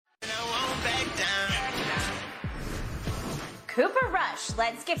Cooper Rush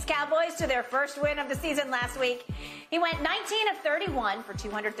led Skip's Cowboys to their first win of the season last week. He went 19 of 31 for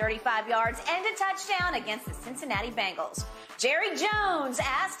 235 yards and a touchdown against the Cincinnati Bengals. Jerry Jones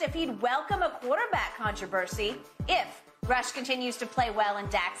asked if he'd welcome a quarterback controversy if Rush continues to play well in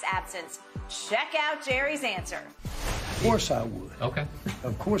Dak's absence. Check out Jerry's answer. Of course I would. Okay.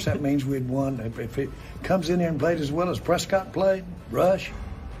 Of course that means we'd won. If it comes in there and played as well as Prescott played, Rush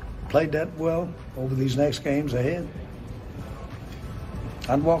played that well over these next games ahead,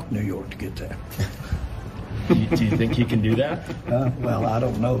 I'd walk New York to get there. Do you think he can do that? Well, I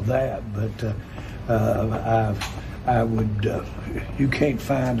don't know that, but I would. You can't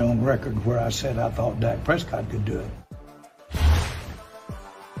find on record where I said I thought Dak Prescott could do it.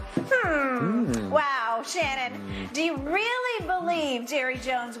 Wow, Shannon, do you really believe Jerry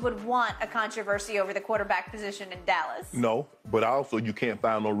Jones would want a controversy over the quarterback position in Dallas? No, but also you can't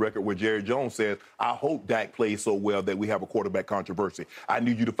find on record where Jerry Jones says, I hope Dak plays so well that we have a quarterback controversy. I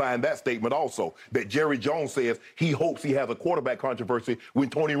need you to find that statement also, that Jerry Jones says he hopes he has a quarterback controversy when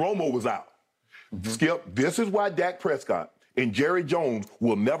Tony Romo was out. Skip, this is why Dak Prescott and Jerry Jones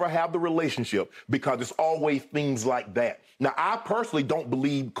will never have the relationship, because it's always things like that. Now, I personally don't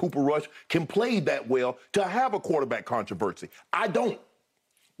believe Cooper Rush can play that well to have a quarterback controversy. I don't.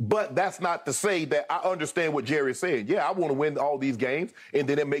 But that's not to say that I understand what Jerry's saying. Yeah, I want to win all these games, and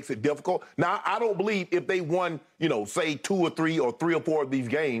then it makes it difficult. Now, I don't believe if they won, say 2 or 3 or 3 or 4 of these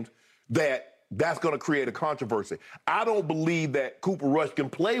games, that's going to create a controversy. I don't believe that Cooper Rush can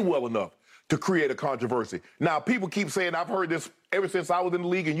play well enough to create a controversy. Now, people keep saying, I've heard this ever since I was in the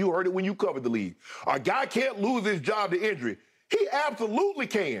league, and you heard it when you covered the league. A guy can't lose his job to injury. He absolutely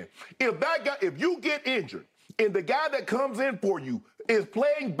can. If you get injured, and the guy that comes in for you is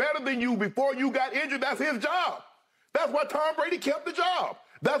playing better than you before you got injured, that's his job. That's why Tom Brady kept the job.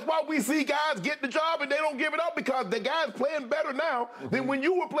 That's why we see guys get the job and they don't give it up, because the guy's playing better now than when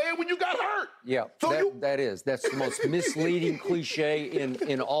you were playing when you got hurt. Yeah, so that's the most misleading cliche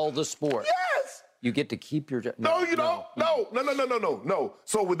in all the sports. Yes. You get to keep your job. No, you don't. No.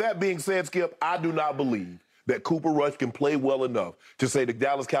 So with that being said, Skip, I do not believe that Cooper Rush can play well enough to say the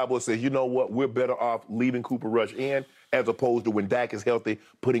Dallas Cowboys say, you know what, we're better off leaving Cooper Rush in as opposed to when Dak is healthy,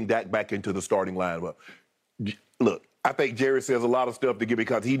 putting Dak back into the starting lineup. Look, I think Jerry says a lot of stuff to get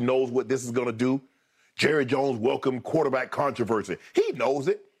because he knows what this is going to do. Jerry Jones welcomed quarterback controversy. He knows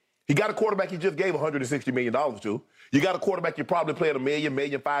it. He got a quarterback he just gave $160 million to. You got a quarterback you probably played $1 million,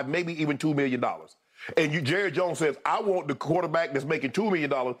 $1.5 million, maybe even $2 million. And Jerry Jones says, I want the quarterback that's making $2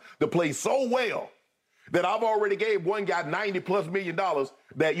 million to play so well that I've already gave one guy $90+ million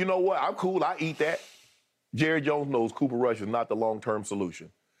that, you know what, I'm cool, I eat that. Jerry Jones knows Cooper Rush is not the long-term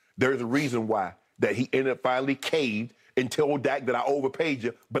solution. There's a reason why that he ended up finally caved and told Dak that I overpaid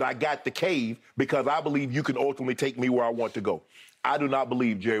you, but I got the cave because I believe you can ultimately take me where I want to go. I do not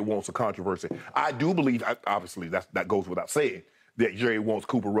believe Jerry wants a controversy. I do believe, obviously, that goes without saying, that Jerry wants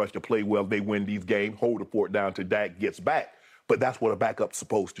Cooper Rush to play well. They win these games, hold the fort down till Dak gets back. But that's what a backup's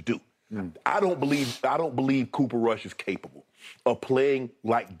supposed to do. I don't believe Cooper Rush is capable of playing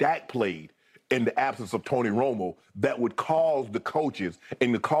like Dak played in the absence of Tony Romo that would cause the coaches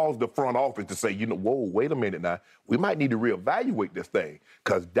and to cause the front office to say, whoa, wait a minute now. We might need to reevaluate this thing.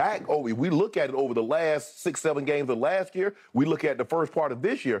 Because Dak, if we look at it over the last 6-7 games of last year, we look at the first part of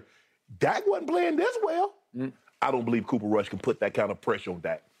this year, Dak wasn't playing this well. I don't believe Cooper Rush can put that kind of pressure on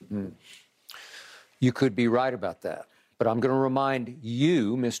Dak. You could be right about that. But I'm going to remind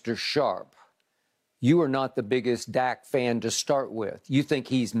you, Mr. Sharp, you are not the biggest Dak fan to start with. You think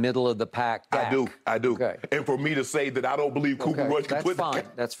he's middle of the pack Dak. I do. Okay. And for me to say that I don't believe Cooper Rush can put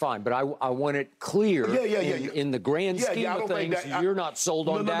That's fine. But I want it clear in the grand scheme of things, you're not sold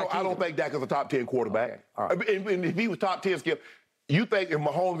on Dak. No, I don't think Dak is a top 10 quarterback. Okay. All right. And if he was top 10, Skip, you think if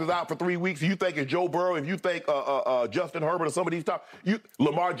Mahomes is out for 3 weeks, you think if Joe Burrow, if you think Justin Herbert or some of these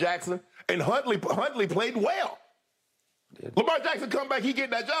Lamar Jackson, and Huntley played well. Lamar Jackson come back, he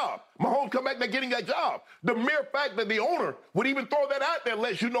getting that job. Mahomes come back, they're getting that job. The mere fact that the owner would even throw that out there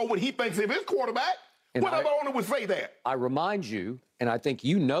lets you know what he thinks of his quarterback. What other owner would say that? I remind you, and I think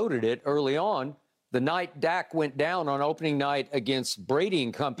you noted it early on, the night Dak went down on opening night against Brady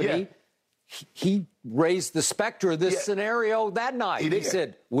and company, he raised the specter of this scenario that night. He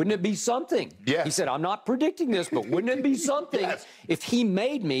said, wouldn't it be something? Yeah. He said, I'm not predicting this, but wouldn't it be something if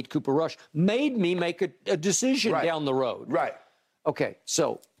he Cooper Rush made me make a decision down the road? Right. Okay,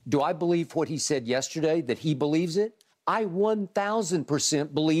 so do I believe what he said yesterday, that he believes it? I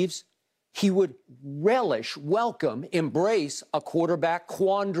 1,000% believes he would relish, welcome, embrace a quarterback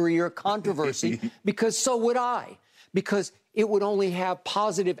quandary or controversy, because so would I. Because it would only have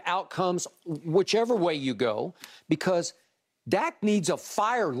positive outcomes whichever way you go, because Dak needs a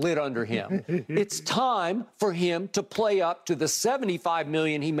fire lit under him. It's time for him to play up to the $75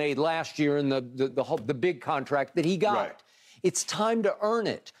 million he made last year in the big contract that he got. Right. It's time to earn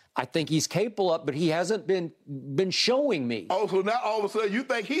it. I think he's capable of, but he hasn't been showing me. Oh, so now all of a sudden you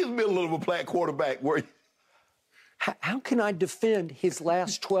think he's been a little of a plat quarterback? Where How can I defend his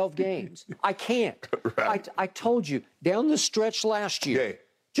last 12 games? I can't. Right. I told you, down the stretch last year,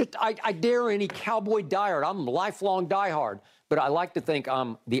 I dare any Cowboy diehard. I'm a lifelong diehard, but I like to think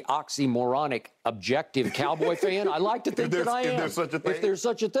I'm the oxymoronic objective Cowboy fan. I like to think that I am. If there's such a thing. If there's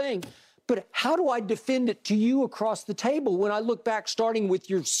such a thing. But how do I defend it to you across the table when I look back, starting with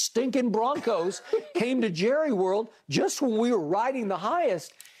your stinking Broncos, came to Jerry World just when we were riding the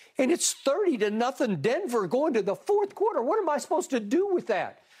highest, and it's 30-0 Denver going to the fourth quarter? What am I supposed to do with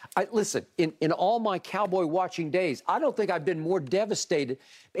that? Listen, in all my Cowboy watching days, I don't think I've been more devastated.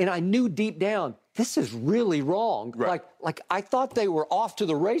 And I knew deep down, this is really wrong. Right. Like I thought they were off to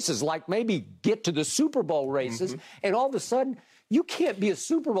the races, like maybe get to the Super Bowl races. And all of a sudden, you can't be a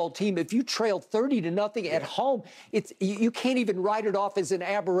Super Bowl team if you trail 30-0 at home. You can't even write it off as an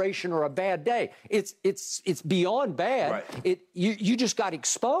aberration or a bad day. It's beyond bad. Right. You just got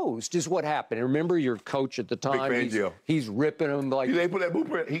exposed is what happened. And remember your coach at the time, he's ripping him like they put that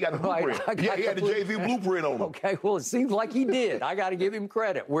blueprint. He got the blueprint. Right, He had the Jay-Z blueprint on him. Okay, well, it seems like he did. I got to give him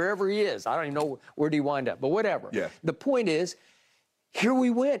credit wherever he is. I don't even know where did he wind up, but whatever. Yeah. The point is, here we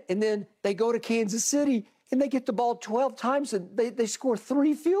went, and then they go to Kansas City, and they get the ball 12 times, and they score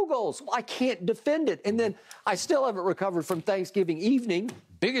 3 field goals. I can't defend it. And then I still haven't recovered from Thanksgiving evening,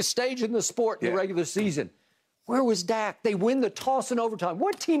 biggest stage in the sport in the regular season. Where was Dak? They win the toss in overtime.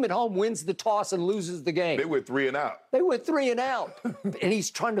 What team at home wins the toss and loses the game? They went 3 and out. They went 3 and out. And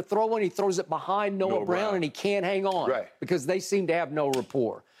he's trying to throw one. He throws it behind Noah Brown, and he can't hang on because they seem to have no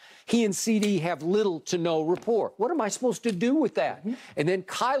rapport. He and CD have little to no rapport. What am I supposed to do with that? And then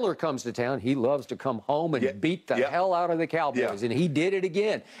Kyler comes to town. He loves to come home and beat the hell out of the Cowboys. And he did it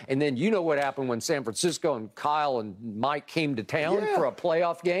again. And then you know what happened when San Francisco and Kyle and Mike came to town for a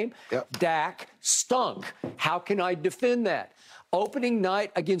playoff game? Dak stunk. How can I defend that? Opening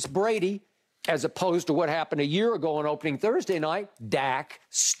night against Brady, as opposed to what happened a year ago on opening Thursday night, Dak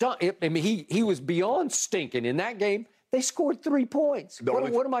stunk. I mean, he was beyond stinking in that game. They scored 3 points.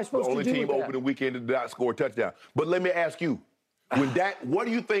 What am I supposed to do with that? The only team opening weekend did not score a touchdown. But let me ask you, when Dak, what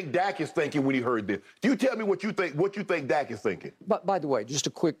do you think Dak is thinking when he heard this? Do you tell me what you think Dak is thinking? But by the way, just a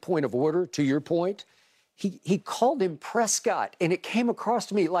quick point of order to your point. He called him Prescott, and it came across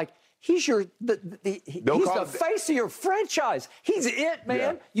to me like he's the face of your franchise. He's it, man.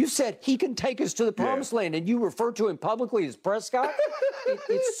 Yeah. You said he can take us to the promised land, and you refer to him publicly as Prescott?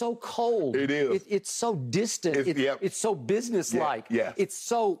 It's so cold. It is. It's so distant. It's so businesslike. Yeah. It's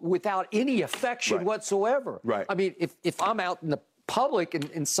so without any affection whatsoever. Right. I mean, if I'm out in the public and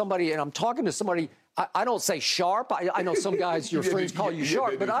I'm talking to somebody, I don't say Sharp. I know some guys, your friends call you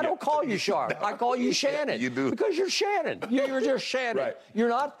Sharp, but I don't call you Sharp. I call you Shannon. You do. Because you're Shannon. You're just Shannon. Right.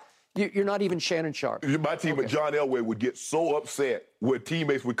 You're not even Shannon Sharp. My teammate John Elway would get so upset when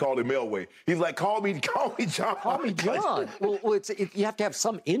teammates would call him Elway. He's like, call me John. Call me John. well, you have to have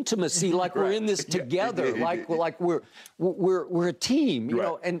some intimacy, like we're in this together, like we're a team, you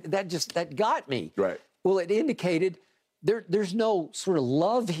know. And that got me. Right. Well, it indicated there's no sort of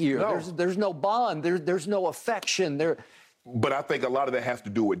love here. No. There's no bond. There's no affection. But I think a lot of that has to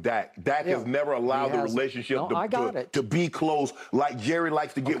do with Dak. Dak has never allowed the relationship to be close like Jerry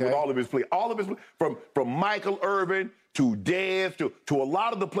likes to get with all of his players. All of his from Michael Irvin to Dez to a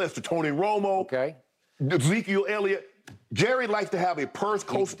lot of the players, to Tony Romo, Ezekiel Elliott. Jerry likes to have a close,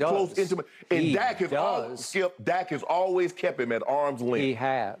 intimate. And Dak has always kept him at arm's length. He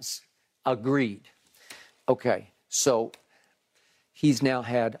has. Agreed. Okay, so he's now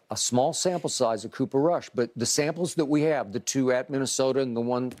had a small sample size of Cooper Rush, but the samples that we have, the 2 at Minnesota and the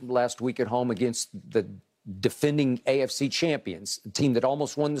 1 last week at home against the defending AFC champions, the team that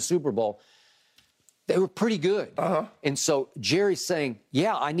almost won the Super Bowl, they were pretty good. And so Jerry's saying,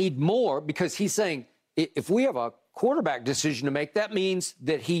 I need more, because he's saying, if we have a quarterback decision to make, that means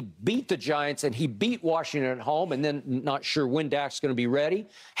that he beat the Giants and he beat Washington at home, and then not sure when Dak's going to be ready.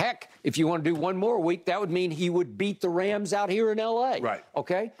 Heck, if you want to do 1 more week, that would mean he would beat the Rams out here in L.A. Right.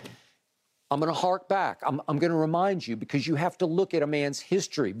 Okay? I'm going to hark back. I'm going to remind you, because you have to look at a man's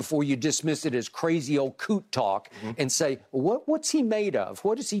history before you dismiss it as crazy old coot talk and say, what's he made of?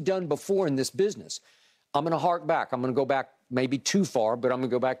 What has he done before in this business? I'm going to hark back. I'm going to go back maybe too far, but I'm going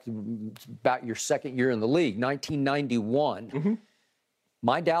to go back to about your second year in the league, 1991.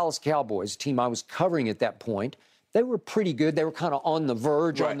 My Dallas Cowboys, a team I was covering at that point, They were pretty good. They were kind of on the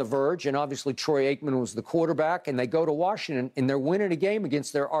verge, and obviously Troy Aikman was the quarterback, and they go to Washington, and they're winning a game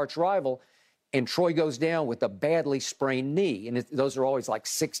against their arch rival, and Troy goes down with a badly sprained knee, and those are always like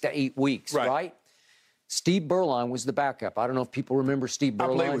 6 to 8 weeks, right? Steve Berline was the backup. I don't know if people remember Steve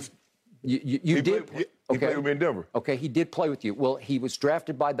Berline. You did. He played with me in Denver. Okay, he did play with you. Well, he was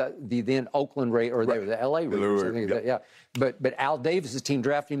drafted by the then Oakland Raiders, or the L.A. Raiders. Yeah. But Al Davis's team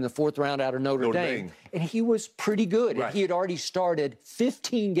drafted him in the 4th round out of Notre Dame. And he was pretty good. And he had already started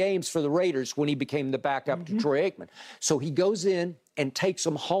 15 games for the Raiders when he became the backup to Troy Aikman. So he goes in and takes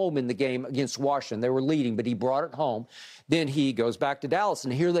them home in the game against Washington. They were leading, but he brought it home. Then he goes back to Dallas,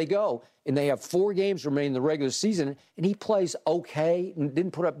 and here they go. And they have 4 games remaining in the regular season, and he plays okay and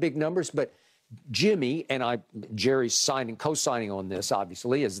didn't put up big numbers, but Jimmy, and Jerry's co-signing on this,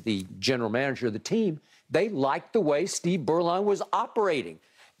 obviously, as the general manager of the team, they liked the way Steve Berline was operating.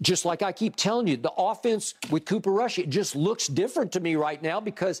 Just like I keep telling you, the offense with Cooper Rush, it just looks different to me right now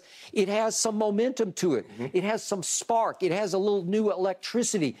because it has some momentum to it. It has some spark. It has a little new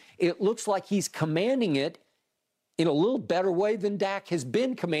electricity. It looks like he's commanding it in a little better way than Dak has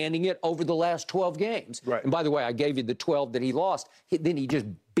been commanding it over the last 12 games. And by the way, I gave you the 12 that he lost. Then he just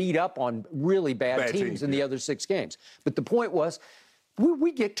beat up on really bad teams in the other 6 games. But the point was,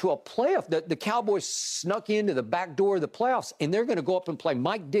 we get to a playoff. The Cowboys snuck into the back door of the playoffs, and they're going to go up and play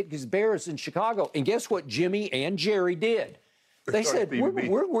Mike Ditka's Bears in Chicago. And guess what Jimmy and Jerry did? They said,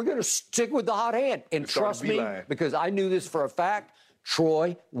 we're going to stick with the hot hand. And trust me, because I knew this for a fact,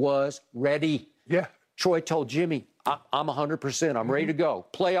 Troy was ready. Troy told Jimmy, I'm 100%. I'm ready to go.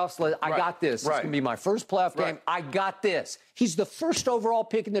 Playoffs, I got this. It's going to be my first playoff game. I got this. He's the first overall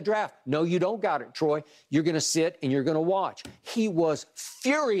pick in the draft. No, you don't got it, Troy. You're going to sit and you're going to watch. He was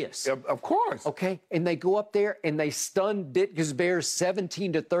furious. Of course. Okay, and they go up there and they stun Ditka's Bears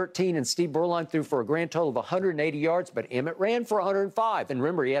 17-13, and Steve Berline threw for a grand total of 180 yards, but Emmett ran for 105. And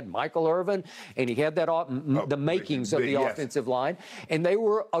remember, he had Michael Irvin, and he had the makings of the offensive line, and they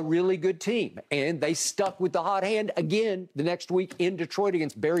were a really good team. And they stuck with the hot hand again the next week in Detroit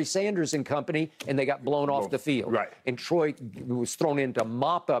against Barry Sanders and company, and they got blown off the field. And Troy was thrown into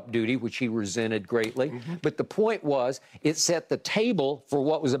mop-up duty, which he resented greatly. But the point was, it set the table for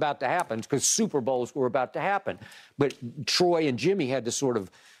what was about to happen, because Super Bowls were about to happen. But Troy and Jimmy had to sort of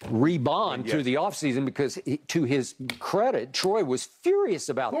rebond through the offseason because, to his credit, Troy was furious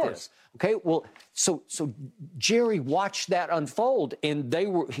about this. Okay, well, so Jerry watched that unfold, and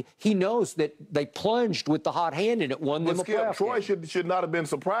he knows that they plunged with the hot hand, and it won them a playoff Troy game. should not have been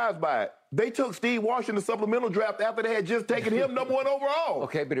surprised by it. They took Steve Washington supplemental draft after they had just taken him number 1 overall.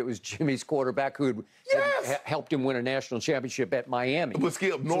 Okay, but it was Jimmy's quarterback who had helped him win a national championship at Miami. But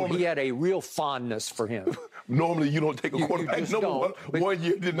Skip, normally, so he had a real fondness for him. Normally, you don't take a quarterback number 1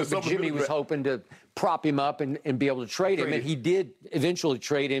 year in the supplemental Jimmy was hoping to prop him up and be able to trade him, and he did eventually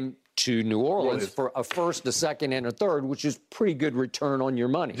trade him to New Orleans for a first, a second, and a third, which is pretty good return on your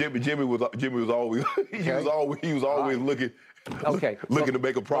money. Jimmy was always he was always looking to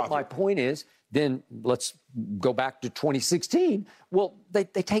make a profit. My point is, then let's go back to 2016. Well, they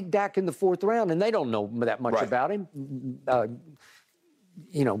take Dak in the 4th round, and they don't know that much about him.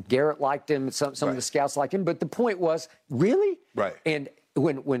 Garrett liked him. Some of the scouts liked him. But the point was, really? And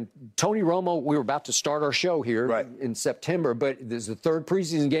when Tony Romo, we were about to start our show here in September, but there's the 3rd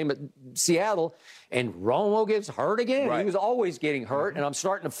preseason game at Seattle, and Romo gets hurt again. He was always getting hurt, and I'm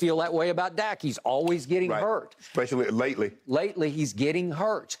starting to feel that way about Dak. He's always getting hurt. Especially lately. Lately, he's getting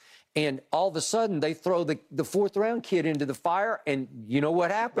hurt. And all of a sudden, they throw the 4th-round kid into the fire, and you know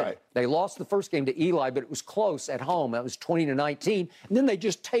what happened? They lost the first game to Eli, but it was close at home. That was 20-19, and then they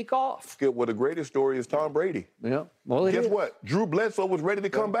just take off. Skip, well, the greatest story is Tom Brady. Well, guess what? Drew Bledsoe was ready to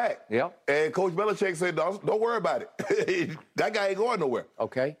come back. And Coach Belichick said, don't worry about it. That guy ain't going nowhere.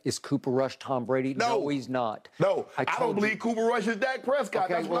 Okay. Is Cooper Rush Tom Brady? No, he's not. No, I don't believe Cooper Rush is Dak Prescott.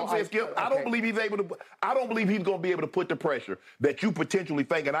 That's what I'm saying, Skip. I don't believe he's going to be able to put the pressure that you potentially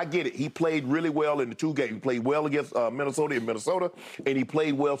think. And I get it. He played really well in the 2 games. He played well against Minnesota in Minnesota, and he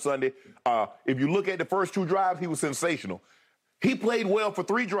played well Sunday. If you look at the first 2 drives, he was sensational. He played well for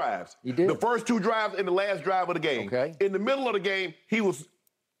 3 drives. He did. The first 2 drives and the last drive of the game. In the middle of the game, he was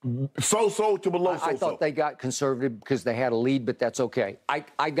so-so to below so-so. I thought they got conservative because they had a lead, but that's okay.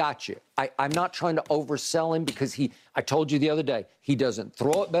 I got you. I'm not trying to oversell him because I told you the other day, he doesn't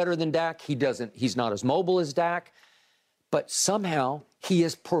throw it better than Dak. He's not as mobile as Dak. But somehow he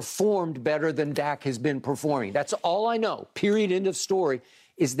has performed better than Dak has been performing. That's all I know. Period. End of story.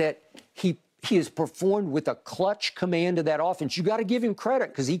 Is that he has performed with a clutch command of that offense. You got to give him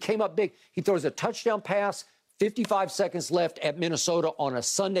credit because he came up big. He throws a touchdown pass 55 seconds left at Minnesota on a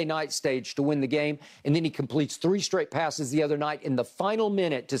Sunday night stage to win the game, and then he completes 3 straight passes the other night in the final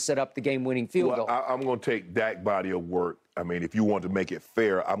minute to set up the game-winning field goal. I'm going to take Dak's body of work. I mean, if you want to make it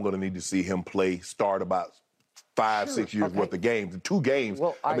fair, I'm going to need to see him start about 5-6 years worth of games, 2 games.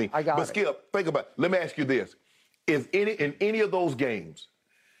 Well, I got but it. Skip, think about it. Let me ask you this. Is in any of those games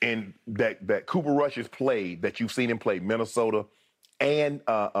that Cooper Rush has played, that you've seen him play, Minnesota and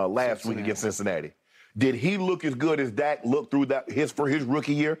last week against Cincinnati, did he look as good as Dak looked through for his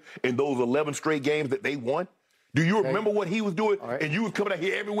rookie year in those 11 straight games that they won? Do you remember what he was doing? Right. And you was coming out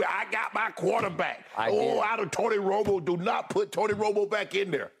here everywhere. I got my quarterback. Out of Tony Romo. Do not put Tony Romo back in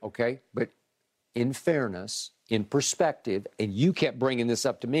there. Okay, but in fairness, in perspective, and you kept bringing this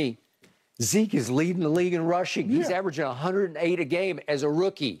up to me, Zeke is leading the league in rushing. He's averaging 108 a game as a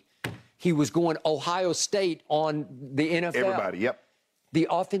rookie. He was going Ohio State on the NFL. Everybody, yep. The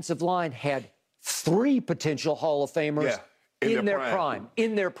offensive line had 3 potential Hall of Famers in their prime.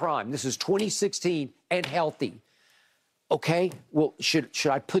 In their prime. This is 2016 and healthy. Okay, well, should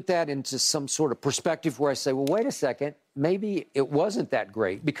I put that into some sort of perspective where I say, well, wait a second, maybe it wasn't that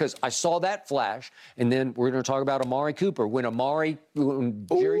great because I saw that flash, and then we're going to talk about Amari Cooper. When Jerry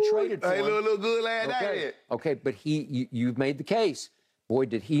traded for him. Little good lad night. Okay, but you've made the case. Boy,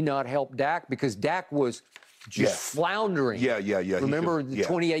 did he not help Dak because Dak was just floundering. Yeah. Remember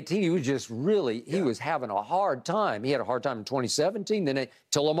 2018, he was just really, he was having a hard time. He had a hard time in 2017, then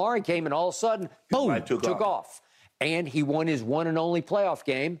till Amari came and all of a sudden, boom, took off. And he won his one and only playoff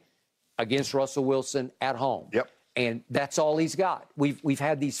game against Russell Wilson at home. Yep. And that's all he's got. We've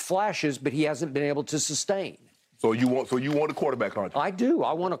had these flashes, but he hasn't been able to sustain. So you want a quarterback, aren't you? I do.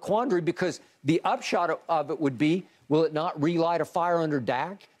 I want a quandary because the upshot of it would be, will it not relight a fire under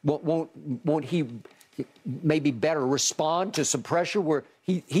Dak? Won't he maybe better respond to some pressure where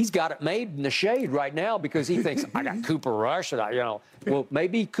he's got it made in the shade right now because he thinks, I got Cooper Rush, and well,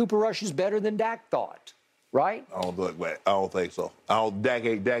 maybe Cooper Rush is better than Dak thought. Right? I don't think so. Dak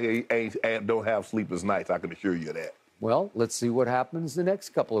don't have sleepless nights. I can assure you of that. Well, let's see what happens the next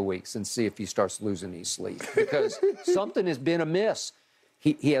couple of weeks and see if he starts losing his sleep because something has been amiss.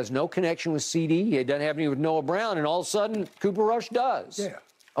 He has no connection with CD. He doesn't have any with Noah Brown, and all of a sudden, Cooper Rush does. Yeah.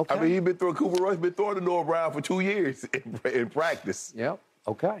 Okay. I mean, Cooper Rush been throwing to Noah Brown for 2 years in practice. Yep.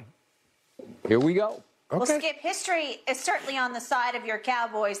 Okay. Here we go. Okay. Well, Skip, history is certainly on the side of your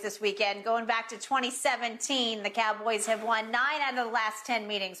Cowboys this weekend. Going back to 2017, the Cowboys have won 9 out of the last 10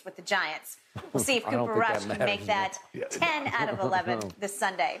 meetings with the Giants. We'll see if Cooper Rush can make that 10 out of 11 this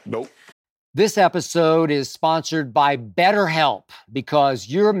Sunday. Nope. This episode is sponsored by BetterHelp because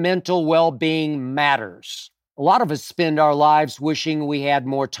your mental well-being matters. A lot of us spend our lives wishing we had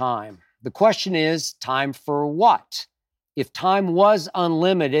more time. The question is, time for what? If time was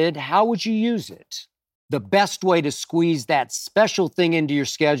unlimited, how would you use it? The best way to squeeze that special thing into your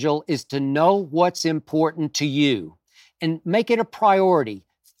schedule is to know what's important to you and make it a priority.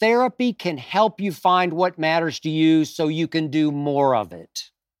 Therapy can help you find what matters to you so you can do more of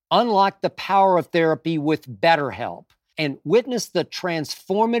it. Unlock the power of therapy with BetterHelp and witness the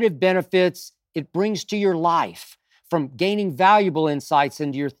transformative benefits it brings to your life, from gaining valuable insights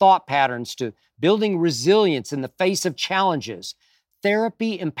into your thought patterns to building resilience in the face of challenges.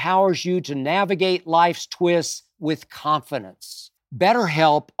 Therapy empowers you to navigate life's twists with confidence.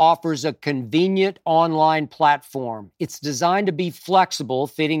 BetterHelp offers a convenient online platform. It's designed to be flexible,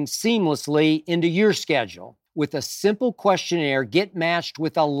 fitting seamlessly into your schedule. With a simple questionnaire, get matched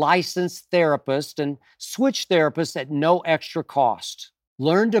with a licensed therapist and switch therapists at no extra cost.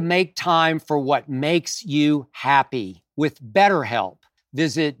 Learn to make time for what makes you happy with BetterHelp.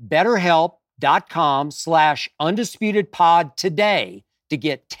 Visit BetterHelp.com/undisputedpod today to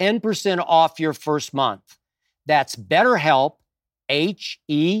get 10% off your first month. That's BetterHelp,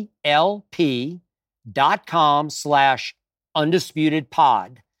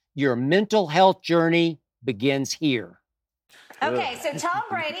 HELP.com/undisputedpod. Your mental health journey begins here. Okay, so Tom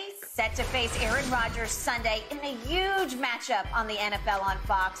Brady set to face Aaron Rodgers Sunday in a huge matchup on the NFL on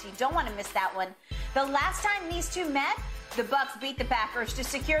Fox. You don't want to miss that one. The last time these two met, the Bucs beat the Packers to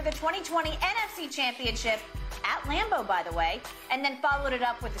secure the 2020 NFC Championship at Lambeau, by the way, and then followed it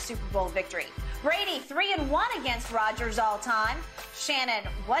up with the Super Bowl victory. Brady 3-1 against Rodgers all time. Shannon,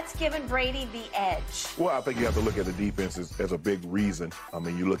 what's given Brady the edge? Well, I think you have to look at the defense as a big reason. I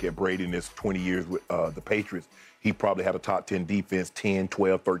mean, you look at Brady in his 20 years with the Patriots, he probably had a top 10 defense 10,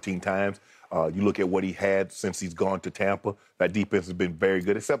 12, 13 times. You look at what he had since he's gone to Tampa. That defense has been very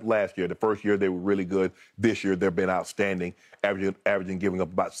good, except last year. The first year they were really good. This year they've been outstanding, averaging giving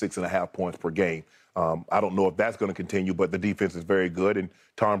up about 6.5 points per game. I don't know if that's going to continue, but the defense is very good. And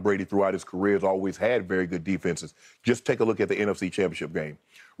Tom Brady, throughout his career, has always had very good defenses. Just take a look at the NFC Championship game.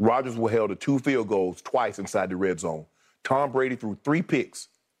 Rodgers was held to 2 field goals twice inside the red zone. Tom Brady threw 3 picks,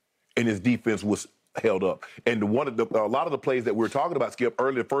 and his defense was held up. And a lot of the plays that we were talking about, Skip,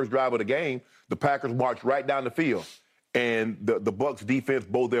 early the first drive of the game, the Packers marched right down the field. And the Bucs defense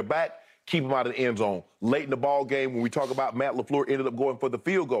bowed their back, keep them out of the end zone. Late in the ball game, when we talk about Matt LaFleur ended up going for the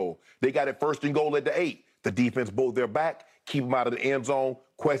field goal. They got it 1st and goal at the 8. The defense bowed their back, keep them out of the end zone.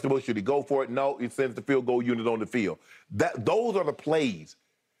 Questionable, should he go for it? No, he sends the field goal unit on the field. Those are the plays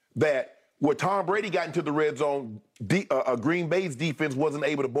that where Tom Brady got into the red zone, Green Bay's defense wasn't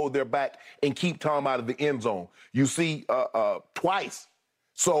able to bow their back and keep Tom out of the end zone. You see twice.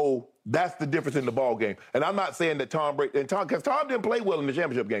 So that's the difference in the ball game. And I'm not saying that Tom Brady, because Tom didn't play well in the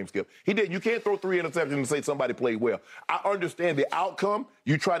championship game, Skip. He didn't. You can't throw 3 interceptions and say somebody played well. I understand the outcome.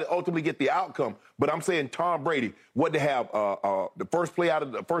 You try to ultimately get the outcome. But I'm saying Tom Brady, what they have, the first play out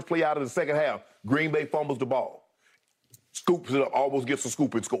of the second half, Green Bay fumbles the ball, scoops it up, almost gets a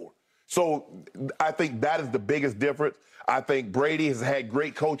scoop and score. So I think that is the biggest difference. I think Brady has had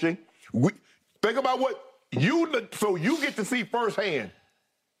great coaching. Think about so you get to see firsthand.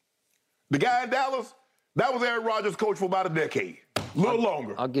 The guy in Dallas, that was Aaron Rodgers' coach for about a decade, a little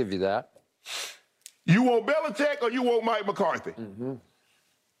longer. I'll give you that. You want Belichick or you want Mike McCarthy? Mm-hmm.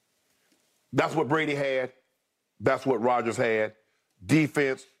 That's what Brady had. That's what Rodgers had.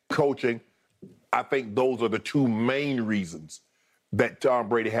 Defense, coaching. I think those are the 2 main reasons that Tom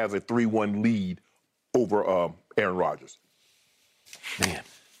Brady has a 3-1 lead over Aaron Rodgers. Man,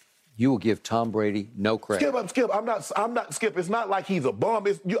 you will give Tom Brady no credit. Skip. I'm not Skip. It's not like he's a bum.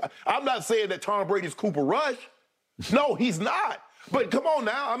 I'm not saying that Tom Brady's Cooper Rush. No, he's not. But come on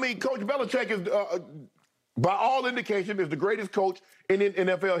now. I mean, Coach Belichick is, by all indication, is the greatest coach in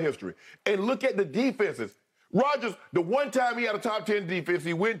NFL history. And look at the defenses. Rodgers, the one time he had a top 10 defense,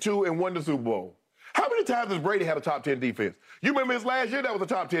 he went to and won the Super Bowl. How many times has Brady had a top 10 defense? You remember his last year? That was a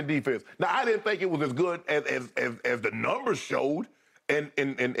top 10 defense. Now, I didn't think it was as good as the numbers showed, and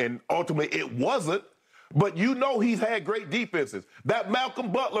ultimately it wasn't. But you know he's had great defenses. That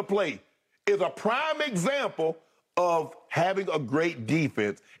Malcolm Butler play is a prime example of having a great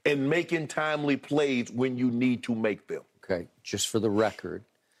defense and making timely plays when you need to make them. Okay, just for the record,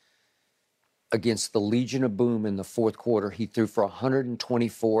 against the Legion of Boom in the 4th quarter, he threw for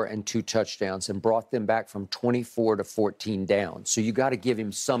 124 and 2 touchdowns and brought them back from 24 to 14 down. So you got to give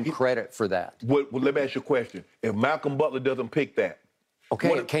him some credit for that. Well, let me ask you a question. If Malcolm Butler doesn't pick that,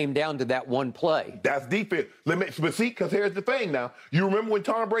 okay, it came down to that one play. That's defense. But see, because here's the thing now. You remember when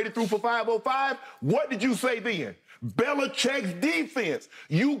Tom Brady threw for 505? What did you say then? Belichick's defense.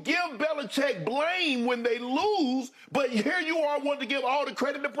 You give Belichick blame when they lose, but here you are wanting to give all the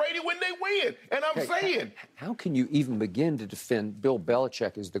credit to Brady when they win. And I'm saying. How can you even begin to defend Bill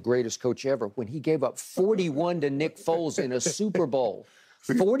Belichick as the greatest coach ever when he gave up 41 to Nick Foles in a Super Bowl?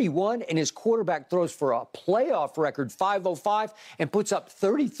 41, and his quarterback throws for a playoff record 505 and puts up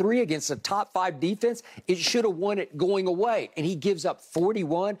 33 against a top 5 defense. It should have won it going away, and he gives up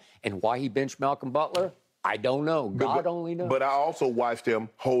 41. And why he benched Malcolm Butler, I don't know. God only knows. But I also watched him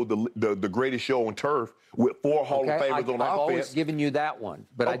hold the greatest show on turf with 4 Hall of Famers on offense. I've always given you that one.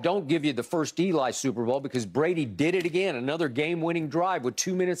 But I don't give you the first Eli Super Bowl because Brady did it again. Another game-winning drive with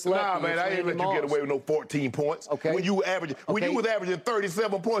 2 minutes left. Nah, man, I ain't let you get away with no 14 points. Okay. When you was averaging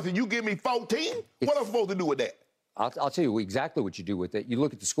 37 points and you give me 14, what am I supposed to do with that? I'll tell you exactly what you do with it. You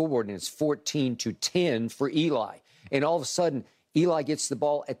look at the scoreboard, and it's 14-10 for Eli. And all of a sudden, Eli gets the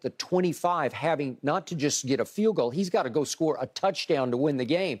ball at the 25, having not to just get a field goal. He's got to go score a touchdown to win the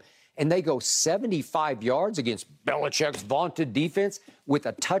game. And they go 75 yards against Belichick's vaunted defense with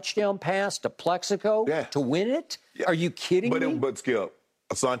a touchdown pass to Plexico to win it? Yeah. Are you kidding me? But Skip,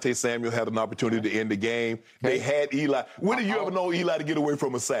 Asante Samuel had an opportunity to end the game. Okay. They had Eli. When did you ever know Eli to get away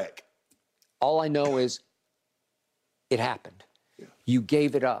from a sack? All I know is it happened. Yeah. You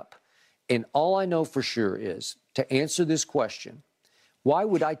gave it up. And all I know for sure is, to answer this question, why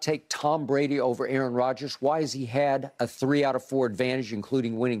would I take Tom Brady over Aaron Rodgers? Why has he had a 3 out of 4 advantage,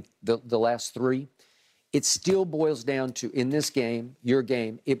 including winning the last 3? It still boils down to, in this game, your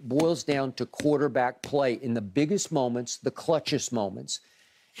game, it boils down to quarterback play in the biggest moments, the clutchest moments.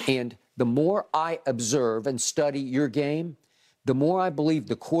 And the more I observe and study your game, the more I believe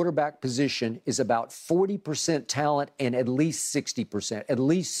the quarterback position is about 40% talent and at least 60%, at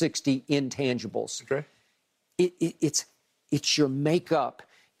least 60 intangibles. Okay. It's your makeup.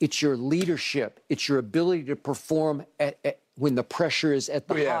 It's your leadership. It's your ability to perform when the pressure is at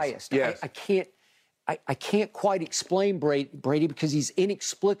the highest. Yes. I can't quite explain Brady because he's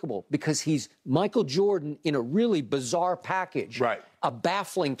inexplicable, because he's Michael Jordan in a really bizarre package, right? A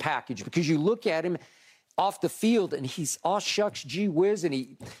baffling package, because you look at him off the field and he's shucks, gee whiz, and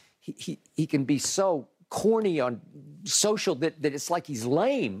he can be so corny on social that it's like he's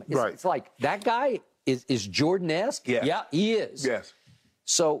lame. It's like that guy is Jordan-esque. Yeah, he is. Yes.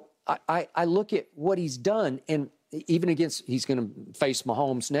 So I look at what he's done, and even he's going to face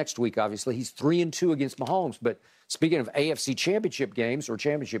Mahomes next week, obviously. He's 3-2 against Mahomes. But speaking of AFC championship games or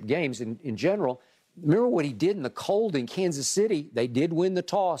championship games in general, remember what he did in the cold in Kansas City? They did win the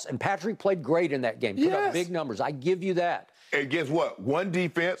toss, and Patrick played great in that game. Put up big numbers. I give you that. And guess what? One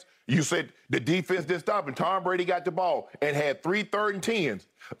defense, you said the defense didn't stop, and Tom Brady got the ball and had 3 3rd and 10s.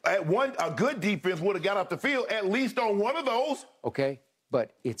 A good defense would have got off the field at least on one of those. Okay,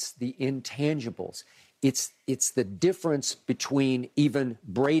 but it's the intangibles. It's the difference between even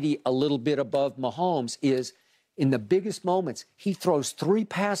Brady a little bit above Mahomes is in the biggest moments, he throws 3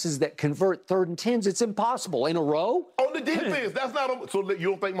 passes that convert 3rd and 10s. It's impossible in a row. On the defense, that's not – so you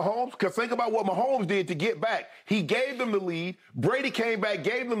don't think Mahomes – because think about what Mahomes did to get back. He gave them the lead. Brady came back,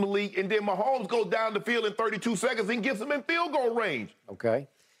 gave them the lead, and then Mahomes goes down the field in 32 seconds and gets them in field goal range. Okay.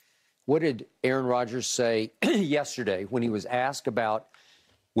 What did Aaron Rodgers say yesterday when he was asked about,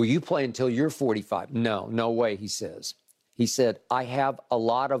 will you play until you're 45? No way, he says. He said, I have a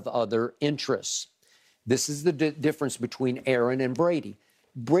lot of other interests. This is the difference between Aaron and Brady.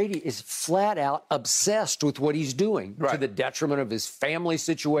 Brady is flat out obsessed with what he's doing to the detriment of his family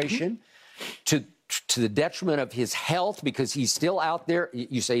situation, to the detriment of his health, because he's still out there.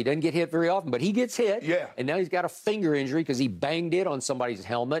 You say he doesn't get hit very often, but he gets hit. Yeah. And now he's got a finger injury because he banged it on somebody's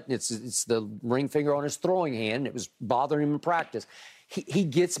helmet. And it's the ring finger on his throwing hand. And it was bothering him in practice. He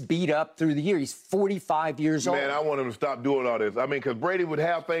gets beat up through the year. He's 45 years old. Man, I want him to stop doing all this. I mean, because Brady would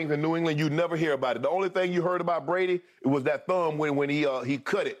have things in New England you'd never hear about it. The only thing you heard about Brady, it was that thumb when he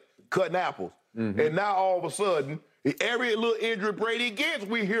cutting apples. Mm-hmm. And now all of a sudden, every little injury Brady gets,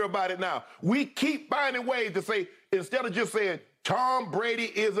 we hear about it now. We keep finding ways to say, instead of just saying, Tom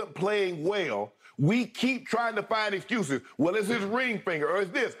Brady isn't playing well, we keep trying to find excuses. Well, it's his ring finger, or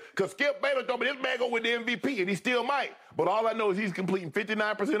it's this. Because Skip Bayless told me this man go with the MVP, and he still might. But all I know is he's completing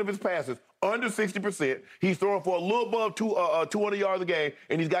 59% of his passes, under 60%. He's throwing for a little above 200 yards a game,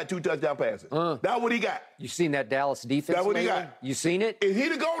 and he's got 2 touchdown passes. That's what he got. You seen that Dallas defense That's what lately? he got. You seen it? Is he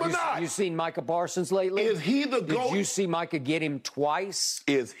the GOAT or not? You seen Micah Parsons lately? Is he the GOAT? Did you see Micah get him twice?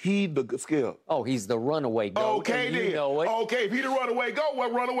 Is he the Skip? Oh, he's the runaway GOAT. Okay, then. You know it. Okay, if he the runaway GOAT,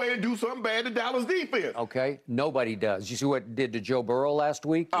 well, run away and do something bad to Dallas defense. Okay, nobody does. You see what it did to Joe Burrow last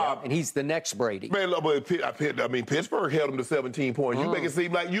week? And he's the next Brady. Man, Pittsburgh held him to 17 points. You make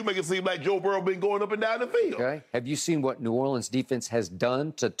it seem like Joe Burrow been going up and down the field. Okay. Have you seen what New Orleans defense has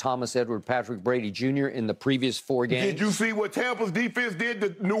done to Thomas Edward Patrick Brady Jr. in the previous 4 games? Did you see what Tampa's defense did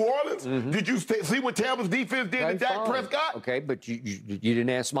to New Orleans? Mm-hmm. Did you see what Tampa's defense did to Dak Prescott? Okay, but you didn't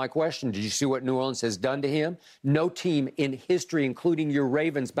answer my question. Did you see what New Orleans has done to him? No team in history, including your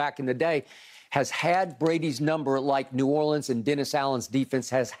Ravens back in the day, has had Brady's number like New Orleans and Dennis Allen's defense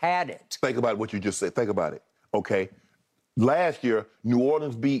has had it. Think about what you just said. Think about it, okay? Last year, New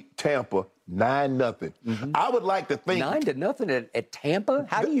Orleans beat Tampa 9-0. Mm-hmm. I would like to think 9-0 at Tampa.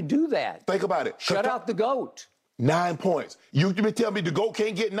 How do you do that? Think about it. Shut out the GOAT. 9 points. You tell me the GOAT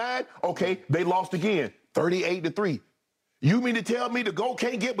can't get 9? Okay, they lost again, 38-3. You mean to tell me the GOAT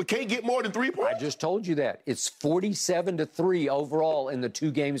can't get more than 3 points? I just told you that. It's 47-3 overall in the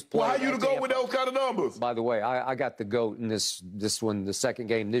 2 games played. Why you to go with those kind of numbers? By the way, I got the GOAT in this one, the second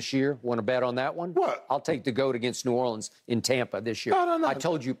game this year. Want to bet on that one? What? I'll take the GOAT against New Orleans in Tampa this year. No. I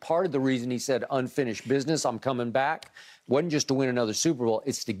told you part of the reason he said unfinished business, I'm coming back, wasn't just to win another Super Bowl.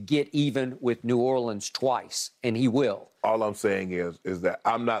 It's to get even with New Orleans twice, and he will. All I'm saying is that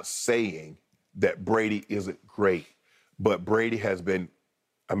I'm not saying that Brady isn't great. But Brady has been,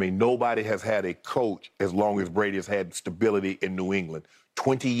 nobody has had a coach as long as Brady has had stability in New England.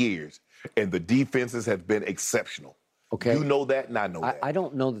 20 years. And the defenses have been exceptional. Okay. You know that, and I know that. I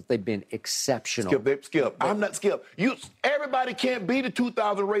don't know that they've been exceptional. Skip. I'm not Skip. Everybody can't be the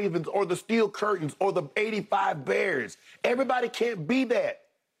 2000 Ravens or the Steel Curtains or the 85 Bears. Everybody can't be that.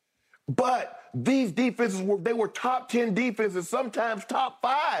 But these defenses, they were top 10 defenses, sometimes top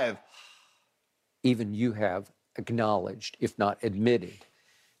 5. Even you have acknowledged, if not admitted,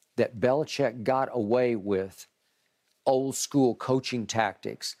 that Belichick got away with old school coaching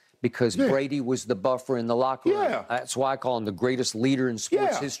tactics because Brady was the buffer in the locker room. That's why I call him the greatest leader in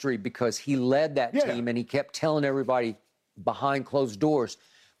sports history, because he led that team and he kept telling everybody behind closed doors,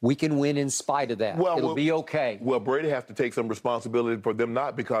 We can win in spite of that. It'll be okay. Well, Brady has to take some responsibility for them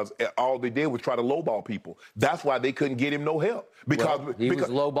not, because all they did was try to lowball people. That's why they couldn't get him no help. Because he was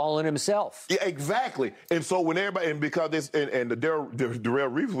lowballing himself. Yeah, exactly. And so when everybody, and because this, and Darrell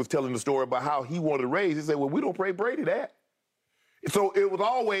Reeves was telling the story about how he wanted to raise, he said, well, we don't pay Brady that. So it was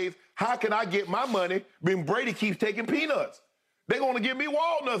always, how can I get my money when Brady keeps taking peanuts? They're going to give me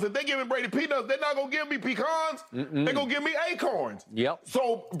walnuts. If they give me Brady peanuts, they're not going to give me pecans. They're going to give me acorns. Yep.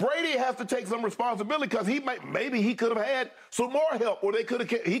 So Brady has to take some responsibility, because maybe he could have had some more help, or he could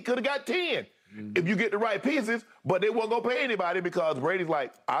have got 10 if you get the right pieces. But they weren't going to pay anybody, because Brady's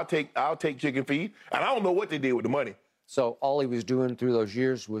like, I'll take chicken feed, and I don't know what they did with the money. So all he was doing through those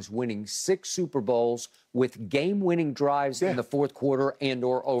years was winning 6 Super Bowls with game-winning drives in the fourth quarter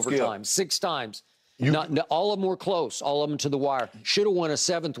and/or overtime. 6 times. All of them were close. All of them to the wire. Should have won a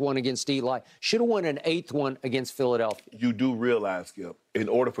 7th one against Eli. Should have won an 8th one against Philadelphia. You do realize, Skip, in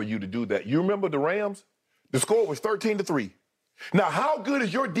order for you to do that, you remember the Rams? The score was 13-3. Now, how good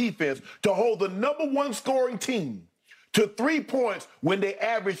is your defense to hold the number 1 scoring team to 3 points when they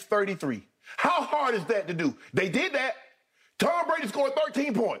average 33? How hard is that to do? They did that. Tom Brady scored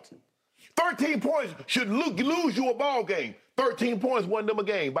 13 points. 13 points should lose you a ball game. 13 points won them a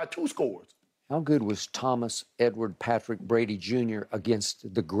game by 2 scores. How good was Thomas Edward Patrick Brady Jr.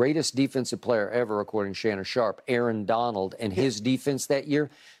 against the greatest defensive player ever, according to Shannon Sharp, Aaron Donald, and his defense that year,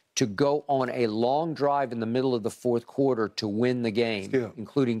 to go on a long drive in the middle of the fourth quarter to win the game,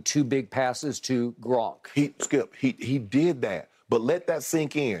 including 2 big passes to Gronk? He did that, but let that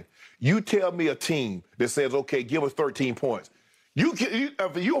sink in. You tell me a team that says, okay, give us 13 points.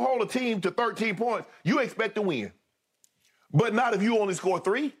 If you hold a team to 13 points, you expect to win. But not if you only score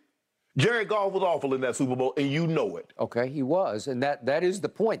 3. Jared Goff was awful in that Super Bowl, and you know it. Okay, he was, and that is the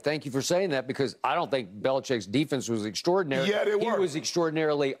point. Thank you for saying that, because I don't think Belichick's defense was extraordinary. Yeah, they were. He was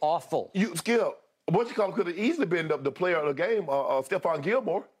extraordinarily awful. Skip, could have easily been the player of the game, Stephon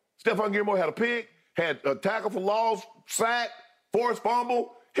Gilmore. Stephon Gilmore had a pick, had a tackle for loss, sack, forced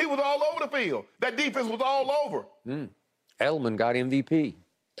fumble. He was all over the field. That defense was all over. Edelman got MVP.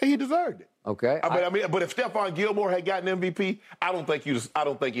 He deserved it. Okay. But if Stephon Gilmore had gotten MVP, I don't think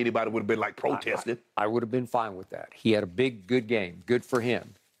anybody would have been like protesting. I would have been fine with that. He had a good game. Good for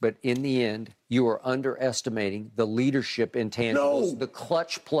him. But in the end, you are underestimating the leadership intangibles, the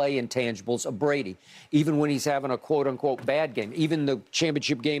clutch play intangibles of Brady. Even when he's having a quote-unquote bad game, even the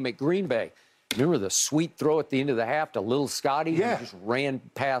championship game at Green Bay. Remember the sweet throw at the end of the half to little Scotty? Yeah. Who just ran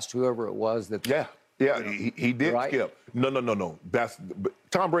past whoever it was. He did, right? Skip. No.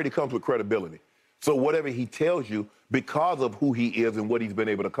 Tom Brady comes with credibility. So whatever he tells you, because of who he is and what he's been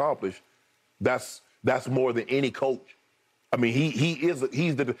able to accomplish, that's more than any coach. I mean,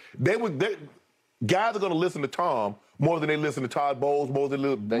 guys are going to listen to Tom more than they listen to Todd Bowles, more than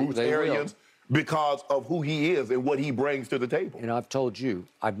Bruce Arians, because of who he is and what he brings to the table. And I've told you,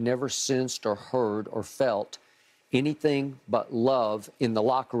 I've never sensed or heard or felt anything but love in the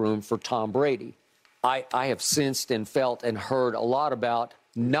locker room for Tom Brady. I have sensed and felt and heard a lot about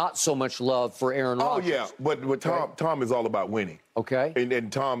not so much love for Aaron Rodgers. Oh yeah, but Tom is all about winning. Okay.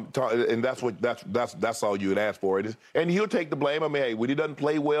 And Tom, and that's all you would ask for. And he'll take the blame. I mean, hey, when he doesn't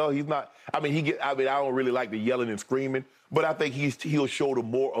play well, he's not. I don't really like the yelling and screaming, but I think he'll shoulder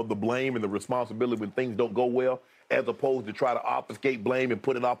more of the blame and the responsibility when things don't go well, as opposed to try to obfuscate blame and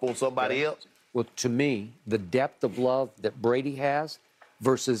put it off on somebody else. Well, to me, the depth of love that Brady has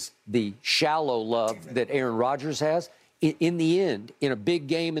versus the shallow love that Aaron Rodgers has, in the end, in a big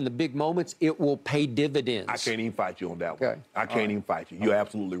game, in the big moments, it will pay dividends. I can't even fight you on that one. Okay. I can't even fight you. You're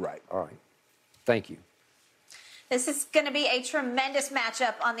absolutely right. All right. Thank you. This is going to be a tremendous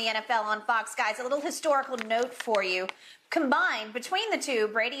matchup on the NFL on Fox, guys. A little historical note for you. Combined, between the two,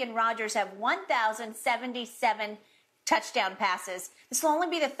 Brady and Rodgers have 1,077 touchdown passes. This will only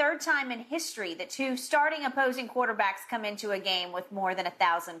be the 3rd time in history that 2 starting opposing quarterbacks come into a game with more than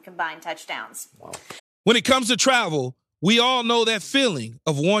 1,000 combined touchdowns. Wow. When it comes to travel, we all know that feeling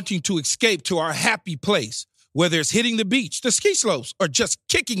of wanting to escape to our happy place, whether it's hitting the beach, the ski slopes, or just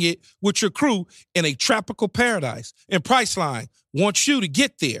kicking it with your crew in a tropical paradise. And Priceline wants you to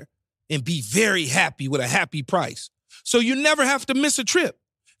get there and be very happy with a happy price, so you never have to miss a trip.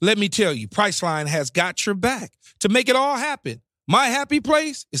 Let me tell you, Priceline has got your back to make it all happen. My happy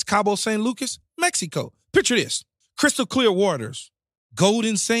place is Cabo San Lucas, Mexico. Picture this: crystal clear waters,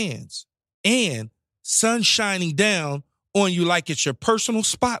 golden sands, and sun shining down on you like it's your personal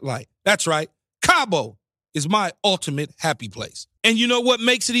spotlight. That's right. Cabo is my ultimate happy place. And you know what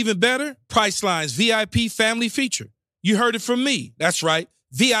makes it even better? Priceline's VIP family feature. You heard it from me. That's right.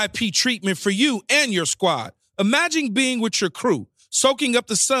 VIP treatment for you and your squad. Imagine being with your crew, soaking up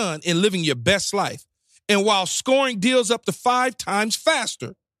the sun and living your best life. And while scoring deals up to 5 times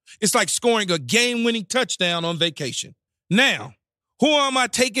faster, it's like scoring a game-winning touchdown on vacation. Now, who am I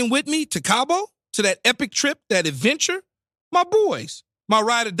taking with me to Cabo? To that epic trip, that adventure? My boys, my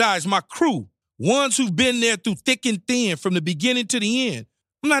ride or dies, my crew, ones who've been there through thick and thin from the beginning to the end.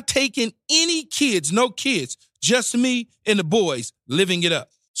 I'm not taking any kids, no kids, just me and the boys living it up.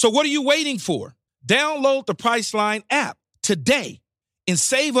 So what are you waiting for? Download the Priceline app today and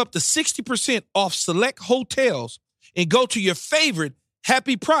save up to 60% off select hotels and go to your favorite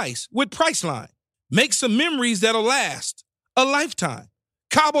happy price with Priceline. Make some memories that'll last a lifetime.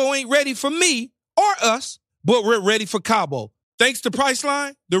 Cabo ain't ready for me or us, but we're ready for Cabo. Thanks to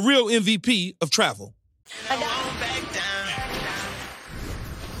Priceline, the real MVP of travel.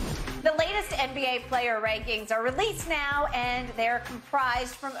 The latest NBA player rankings are released now, and they're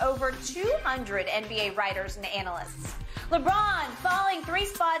comprised from over 200 NBA writers and analysts. LeBron falling 3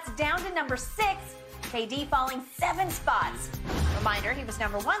 spots down to number 6. KD falling 7 spots. Reminder, he was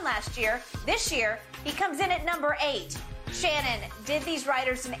number 1 last year. This year, he comes in at number 8. Shannon, did these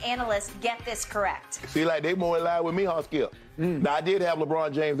writers and analysts get this correct? See, like they more in line with me, huh, Skip? Now, I did have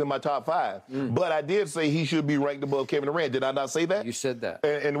LeBron James in my top 5, but I did say he should be ranked above Kevin Durant. Did I not say that? You said that.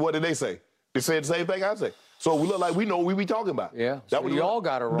 And what did they say? They said the same thing I said. So we look like we know what we be talking about. Yeah, so you all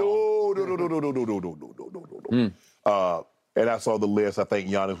got it wrong. No. And I saw the list. I think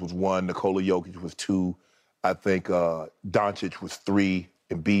Giannis was 1, Nikola Jokic was 2. I think Doncic was 3,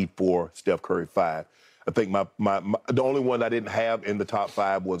 Embiid 4, Steph Curry 5. I think the only one I didn't have in the top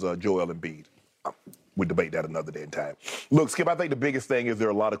 5 was Joel Embiid. We'll debate that another day in time. Look, Skip, I think the biggest thing is there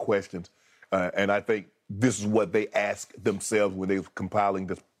are a lot of questions, and I think this is what they ask themselves when they're compiling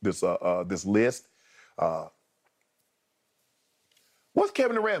this list. What's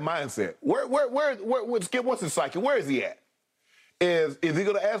Kevin Durant's mindset? Where Skip? What's his psyche? Where is he at? Is he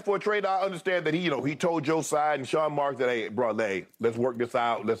going to ask for a trade? I understand that he told Joe Tsai and Sean Marks that, hey, bro, let's work this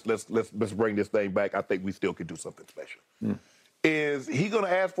out. Let's bring this thing back. I think we still can do something special. Is he going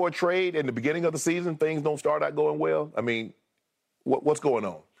to ask for a trade in the beginning of the season? Things don't start out going well. I mean, what's going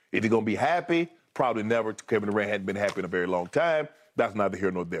on? Is he going to be happy? Probably never. Kevin Durant hadn't been happy in a very long time. That's neither here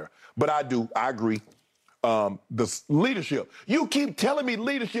nor there. But I agree. The leadership. You keep telling me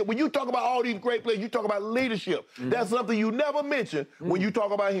leadership. When you talk about all these great players, you talk about leadership. That's something you never mention when you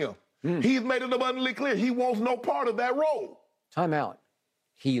talk about him. He's made it abundantly clear he wants no part of that role. Time out.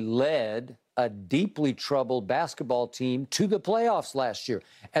 He led a deeply troubled basketball team to the playoffs last year,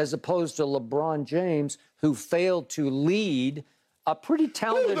 as opposed to LeBron James, who failed to lead a pretty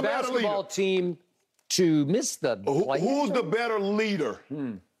talented basketball team to miss the playoffs. Who's the better leader?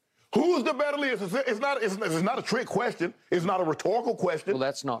 Who's the better leader? It's not a trick question. It's not a rhetorical question. Well,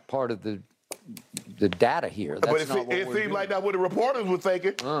 that's not part of the data here. That's but it seems like that's what the reporters were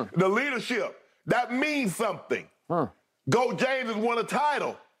thinking. The leadership, that means something. Go James has won a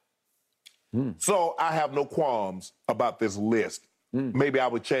title. So I have no qualms about this list. Maybe I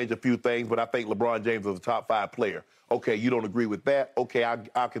would change a few things, but I think LeBron James is a top 5 player. Okay, you don't agree with that. Okay,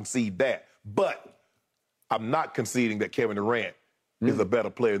 I concede that. But I'm not conceding that Kevin Durant is a better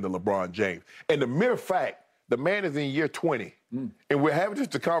player than LeBron James. And the mere fact, the man is in year 20, and we're having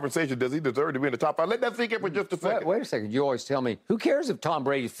just a conversation, does he deserve to be in the top 5? Let that sink in for just a second. Wait a second. You always tell me, who cares if Tom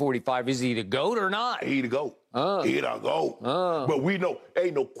Brady's 45? Is he the GOAT or not? He the GOAT. He the GOAT. But we know,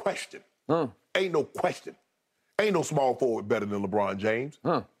 ain't no question. Ain't no question. Ain't no small forward better than LeBron James.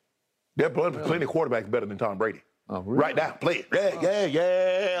 There are plenty of quarterbacks better than Tom Brady. Oh, really? Right now, play it.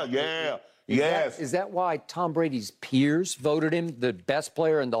 Yeah. Yes. Is that why Tom Brady's peers voted him the best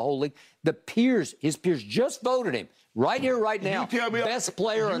player in the whole league? His peers just voted him right here, right now. Best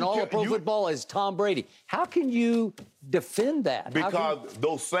player in all of pro football is Tom Brady. How can you defend that? Because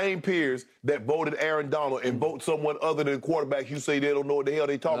those same peers that voted Aaron Donald and vote someone other than quarterbacks, you say they don't know what the hell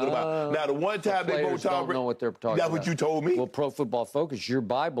they're talking about. Now, the one time they vote Tom Brady, don't know what they're talking that's about. what you told me. Well, Pro Football Focus, your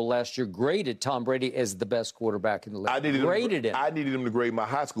Bible last year graded Tom Brady as the best quarterback in the league. I needed him to grade my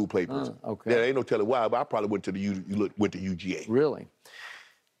high school papers. Okay. There ain't no telling why, but I probably went to UGA. Really?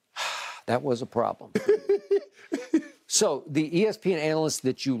 That was a problem. So the ESPN analysts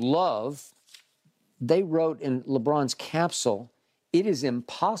that you love, they wrote in LeBron's capsule, it is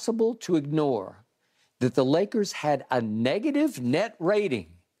impossible to ignore that the Lakers had a negative net rating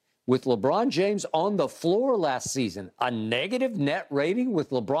with LeBron James on the floor last season. A negative net rating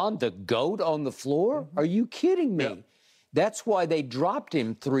with LeBron, the GOAT, on the floor? Are you kidding me? Yep. That's why they dropped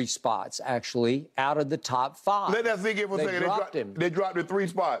him 3 spots, actually, out of the top 5. Let that sink in for a second. They dropped him 3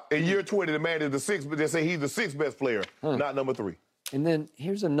 spots. In year 20, the man is the 6th, but they say he's the 6th best player, not number 3. And then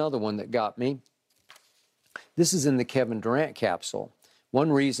here's another one that got me. This is in the Kevin Durant capsule.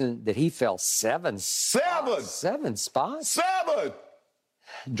 One reason that he fell seven spots.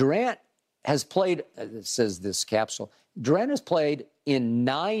 Durant has played, it says this capsule, Durant has played in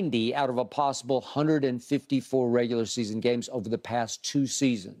 90 out of a possible 154 regular season games over the past 2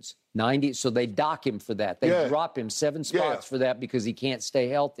 seasons. 90, so they dock him for that. They drop him 7 spots for that because he can't stay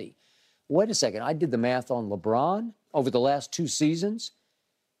healthy. Wait a second. I did the math on LeBron over the last 2 seasons.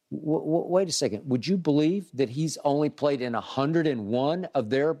 Wait a second. Would you believe that he's only played in 101 of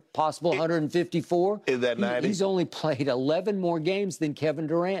their possible 154? Is that 90? He's only played 11 more games than Kevin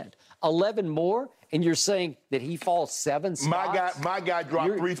Durant. 11 more? And you're saying that he falls 7 spots? My guy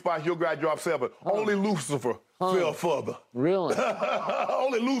dropped 3 spots. Your guy dropped 7. Only Lucifer fell further. Really?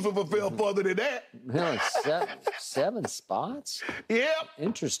 Only Lucifer fell further than that. Really? 7 spots? Yep.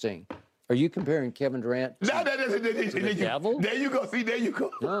 Interesting. Are you comparing Kevin Durant to the devil? There you go. See, there you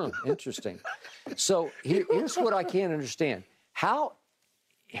go. Oh, interesting. So here's what I can't understand. How,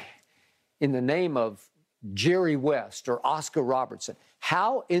 in the name of Jerry West or Oscar Robertson,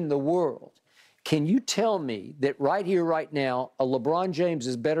 how in the world can you tell me that right here, right now, a LeBron James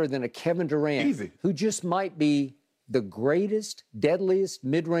is better than a Kevin Durant, who just might be the greatest, deadliest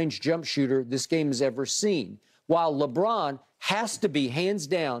mid-range jump shooter this game has ever seen, while LeBron has to be, hands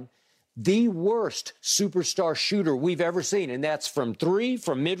down, the worst superstar shooter we've ever seen, and that's from 3,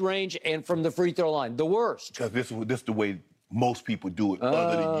 from mid-range, and from the free throw line. The worst. Because this is the way most people do it,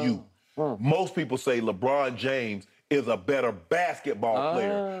 other than you. Most people say LeBron James is a better basketball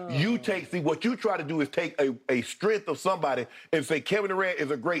player. What you try to do is take a strength of somebody and say Kevin Durant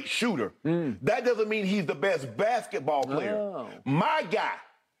is a great shooter. That doesn't mean he's the best basketball player. My guy,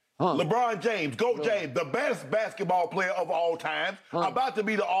 LeBron James, James, the best basketball player of all time, about to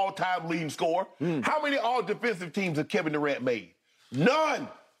be the all-time leading scorer. How many all-defensive teams have Kevin Durant made? None.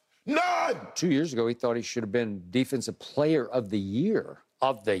 2 years ago, he thought he should have been Defensive Player of the Year.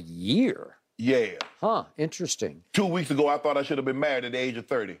 Yeah. Interesting. 2 weeks ago, I thought I should have been married at the age of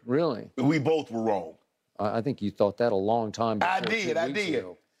 30. Really? We both were wrong. I think you thought that a long time before. I did.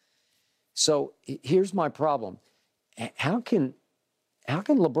 Ago. So here's my problem. How can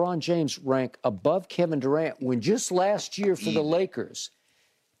LeBron James rank above Kevin Durant when just last year for the Lakers,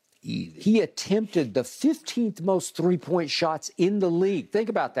 he attempted the 15th most three-point shots in the league? Think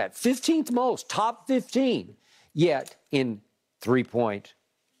about that. 15th most, top 15. Yet in three-point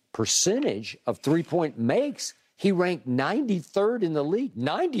percentage of three-point makes, he ranked 93rd in the league.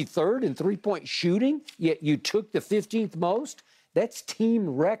 93rd in three-point shooting, yet you took the 15th most? That's team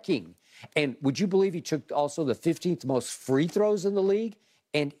wrecking. And would you believe he took also the 15th most free throws in the league?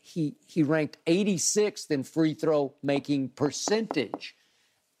 And he ranked 86th in free throw making percentage.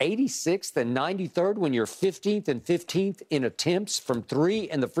 86th and 93rd when you're 15th and 15th in attempts from 3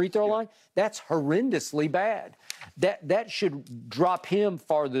 and the free throw line? That's horrendously bad. That should drop him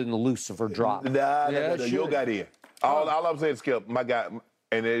farther than Lucifer dropped. No, you got in. All I'm saying, Skip, my guy,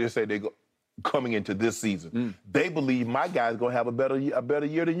 and they just say they go coming into this season, they believe my guy's going to have a better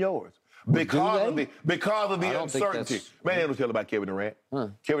year than yours. Because of the uncertainty. Man, they don't tell about Kevin Durant.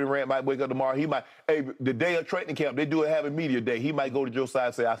 Kevin Durant might wake up tomorrow. He might, the day of training camp, they do have a media day. He might go to Joe side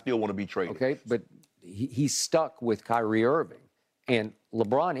and say, I still want to be traded. Okay, but he's stuck with Kyrie Irving. And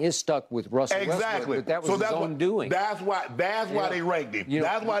LeBron is stuck with Russell Westbrook, but that was his own doing. That's why they ranked him.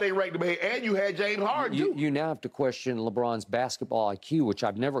 That's why they ranked him. And you had James Harden, too. You now have to question LeBron's basketball IQ, which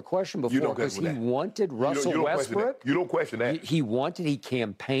I've never questioned before, because he wanted Russell Westbrook. You don't question that. He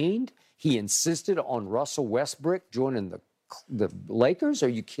campaigned. He insisted on Russell Westbrook joining the Lakers. Are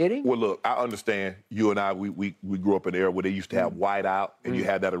you kidding? Well, look, I understand. You and I, we grew up in an era where they used to have white out, and you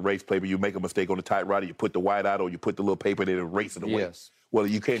had that erase paper. You make a mistake on the typewriter, you put the white out, or you put the little paper and erase it away. Yes. Well,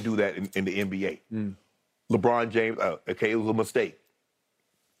 you can't do that in the NBA. LeBron James, it was a mistake.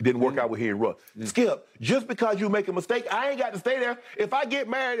 It didn't work out with he and Russ. Skip, just because you make a mistake, I ain't got to stay there. If I get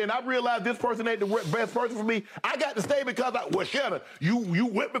married and I realize this person ain't the best person for me, I got to stay because Shannon, you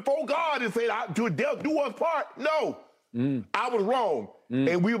went before God and said, to death do us part. No. I was wrong,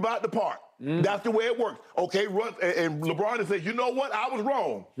 and we about to part. That's the way it works. Okay, Russ and LeBron says, you know what? I was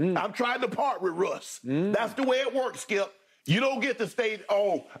wrong. I'm trying to part with Russ. That's the way it works, Skip. You don't get to state,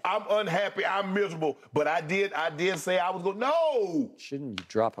 I'm unhappy, I'm miserable, but I did say I was going. No. Shouldn't you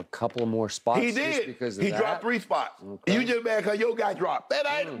drop a couple of more spots? He did. Just because of he that? dropped 3 spots. Okay. You just mad because your guy dropped. That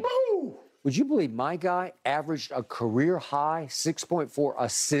ain't move. Would you believe my guy averaged a career-high 6.4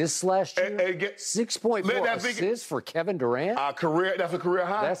 assists last year? 6.4 assists for Kevin Durant? That's a career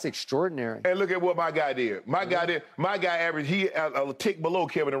high. That's extraordinary. And look at what my guy did. My guy averaged, he had a tick below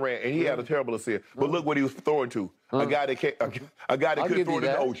Kevin Durant, and he had a terrible assist. But look what he was throwing to. A guy that couldn't throw it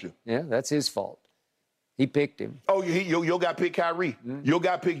in the ocean. Yeah, that's his fault. He picked him. Oh, your guy picked Kyrie. Your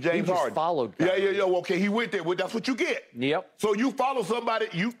guy picked James He just Harden. followed Kyrie. Yeah. Okay, he went there. Well, that's what you get. Yep. So you follow somebody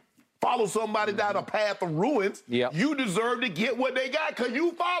down a path of ruins. Yep. You deserve to get what they got because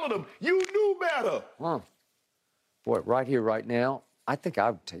you followed them. You knew better. Huh. Boy, right here, right now, I think I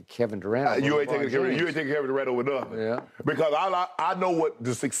would take Kevin Durant. You ain't taking Kevin Durant over nothing. Yeah. Because I know what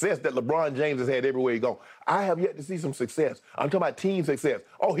the success that LeBron James has had everywhere he go. I have yet to see some success. I'm talking about team success.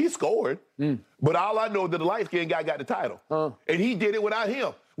 Oh, he scored. But all I know is that the light-skinned guy got the title. And he did it without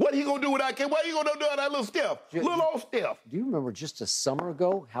him. What he going to do without Kevin? What he going to do without little Steph? Little old Steph. Do you remember just a summer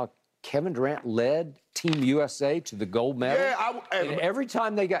ago how Kevin Durant led Team USA to the gold medal? Yeah, and every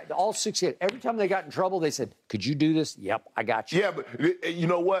time they got, all 6 hits, every time they got in trouble, they said, could you do this? Yep, I got you. Yeah, but you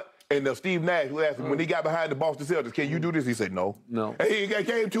know what? And Steve Nash, who asked him, when he got behind the Boston Celtics, can you do this? He said, no. No. And he got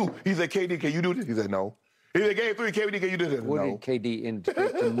game 2. He said, KD, can you do this? He said, no. He said, game 3, KD, can you do this? What No. did KD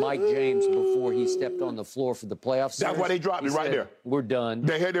indicate to Mike James before he stepped on the floor for the playoffs? That's why they dropped it right there. We're done.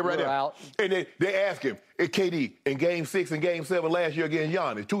 They had it right We're there. out. And they asked him, KD, in game 6 and game 7 last year against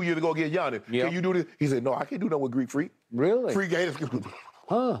Giannis, 2 years ago against Giannis, can you do this? He said, no, I can't do that with Greek Freak. Really? Freak games.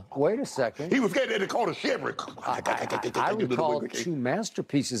 Huh, wait a second. He was getting in the corner shivering. I recall 2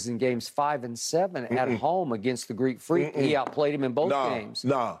 masterpieces in games 5 and 7 at home against the Greek Freak. He outplayed him in both games.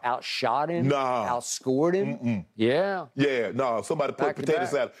 Outshot him. Outscored him. Yeah. Yeah, no, somebody put potato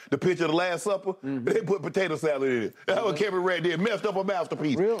salad. The picture of the Last Supper, they put potato salad in it. That's what Kevin Durant did. Messed up a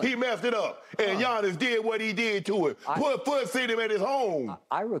masterpiece. Really? He messed it up. And Giannis did what he did to it. Put foots in him at his home.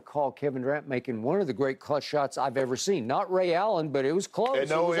 I recall Kevin Durant making one of the great clutch shots I've ever seen. Not Ray Allen, but it was close. And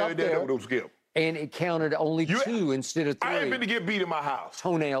no, it was up there. Skip. And it counted only 2 instead of 3. I ain't been to get beat in my house.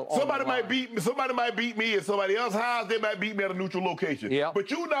 Toenail. Somebody might beat me in somebody else's house. They might beat me at a neutral location. Yep. But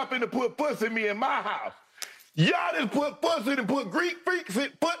you not finna put foots in me in my house. Y'all just put foots in and put Greek freaks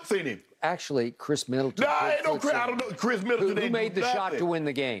foots in him. Actually, Chris Middleton. Nah, ain't no Chris. I don't know. Chris Middleton. Who made the shot to win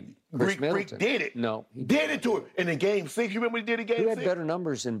the game? Chris Middleton. Greek did it. No, he did it to him. And in game 6, you remember he did it in game 6? Who had better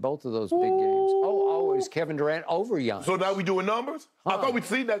numbers in both of those big games? Oh, is Kevin Durant over Giannis? So now we doing numbers? I thought we'd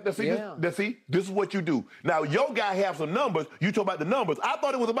see that. See, this is what you do. Now, your guy have some numbers. You talk about the numbers. I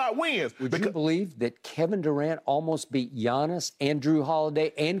thought it was about wins. Would you believe that Kevin Durant almost beat Giannis and Drew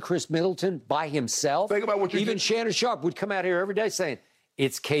Holiday and Chris Middleton by himself? Think about what you Even Shannon Sharp would come out here every day saying,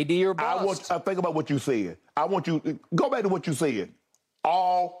 it's KD or bust. I think about what you said. I want you go back to what you said.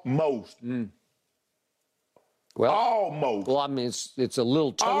 Almost. Well, almost. Well, I mean, it's a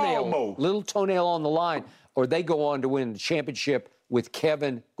little toenail on the line, or they go on to win the championship with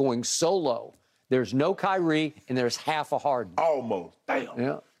Kevin going solo. There's no Kyrie, and there's half a Harden. Almost. Damn.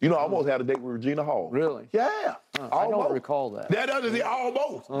 Yeah. You know, I almost had a date with Regina Hall. Really? Yeah. I don't recall that. That doesn't say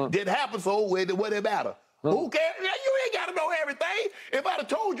almost. Didn't happen, so what it matter? Who cares? You ain't got to know everything. If I'd have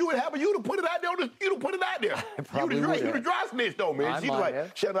told you it happened, you'd have put it out there. You'd have put it out there. You'd have dry snitched on me. She's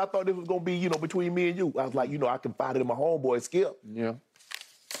like, Shannon, I thought this was going to be, between me and you. I was like, I confided in my homeboy, Skip. Yeah.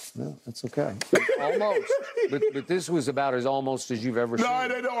 No, that's okay. Almost. but this was about as almost as you've ever seen. No,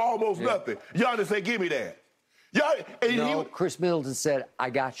 it ain't almost nothing. Giannis said, give me that. Chris Middleton said,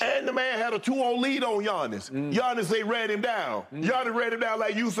 I got you. And the man had a 2-on lead on Giannis. Giannis say ran him down. Giannis ran him down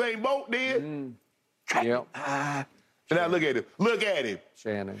like Usain Bolt did. Yep. Now look at him. Look at him.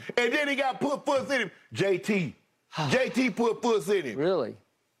 Shannon. And then he got put foots in him. JT put foots in him. Really?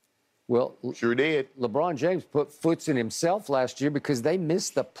 Well, sure did. LeBron James put foots in himself last year because they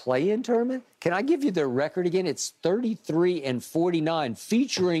missed the play-in tournament. Can I give you their record again? It's 33-49,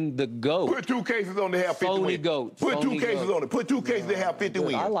 featuring the GOAT. Put 2 cases on to have 50 Phony wins. GOAT. Put 2 cases on it. Put 2 cases to have 50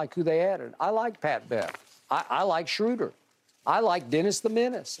 wins. I like who they added. I like Pat Bev. I like Schroeder. I like Dennis the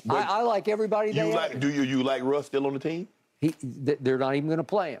Menace. I like everybody they added. Do you like Russ still on the team? They're not even going to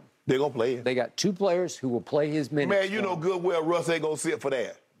play him. They're going to play him. They got 2 players who will play his minutes. Man, you know good well Russ ain't going to sit for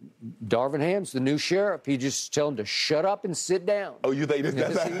that. Darvin Ham's the new sheriff. He just tell him to shut up and sit down. Oh, you think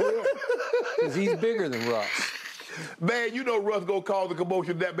that's he will. Because he's bigger than Russ. Man, Russ going to cause the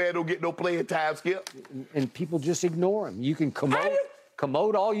commotion. That man don't get no playing time, Skip. And people just ignore him. You can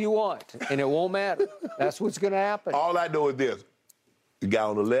commode all you want, and it won't matter. That's what's going to happen. All I know is this. The guy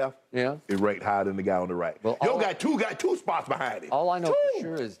on the left is ranked higher than the guy on the right. Well, got two spots behind him. All I know for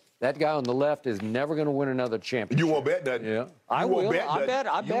sure is that guy on the left is never going to win another championship. You won't bet nothing. Yeah, I will. I bet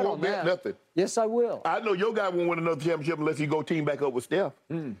on that. You won't bet nothing. Yes, I will. I know your guy won't win another championship unless he go team back up with Steph.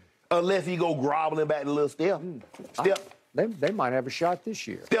 Unless he go groveling back to little Steph. They might have a shot this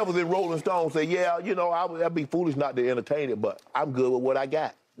year. Steph was in Rolling Stone say, I'd be foolish not to entertain it, but I'm good with what I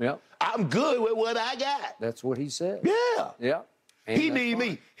got. Yeah. I'm good with what I got. That's what he said. Yeah. Yeah. He need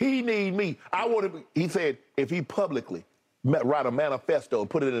me. He need me. He said if he publicly write a manifesto,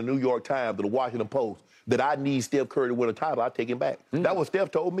 put it in the New York Times or the Washington Post that I need Steph Curry to win a title, I take him back. That's what Steph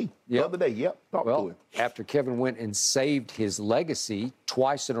told me the other day. Yep, talk to him. After Kevin went and saved his legacy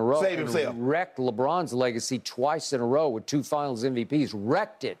twice in a row. Saved himself. Wrecked LeBron's legacy twice in a row with 2 Finals MVPs.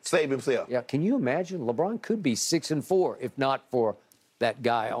 Wrecked it. Saved himself. Yeah, can you imagine? LeBron could be 6-4 if not for that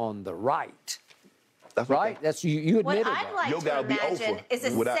guy on the right. That's right? Okay. That's you admitted What I'd like to imagine is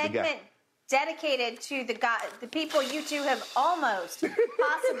a segment dedicated to the people you two have almost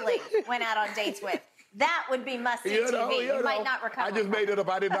possibly went out on dates with. That would be must-see TV. You might not recover. I just made it up.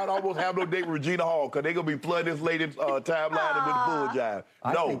 I did not almost have no date with Regina Hall because they're going to be flooding this lady's timeline with bull jive.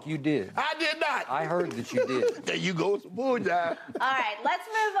 I think you did. I did not. I heard that you did. There you go. It's bull jive. All right, let's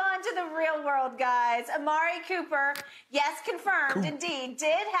move on to the real world, guys. Amari Cooper, yes, confirmed, indeed,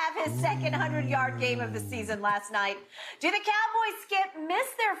 did have his second 100-yard game of the season last night. Do the Cowboys, Skip, miss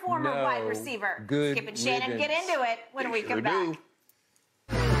their former wide receiver? Good Skip and Shannon riddance. get into it when we come back.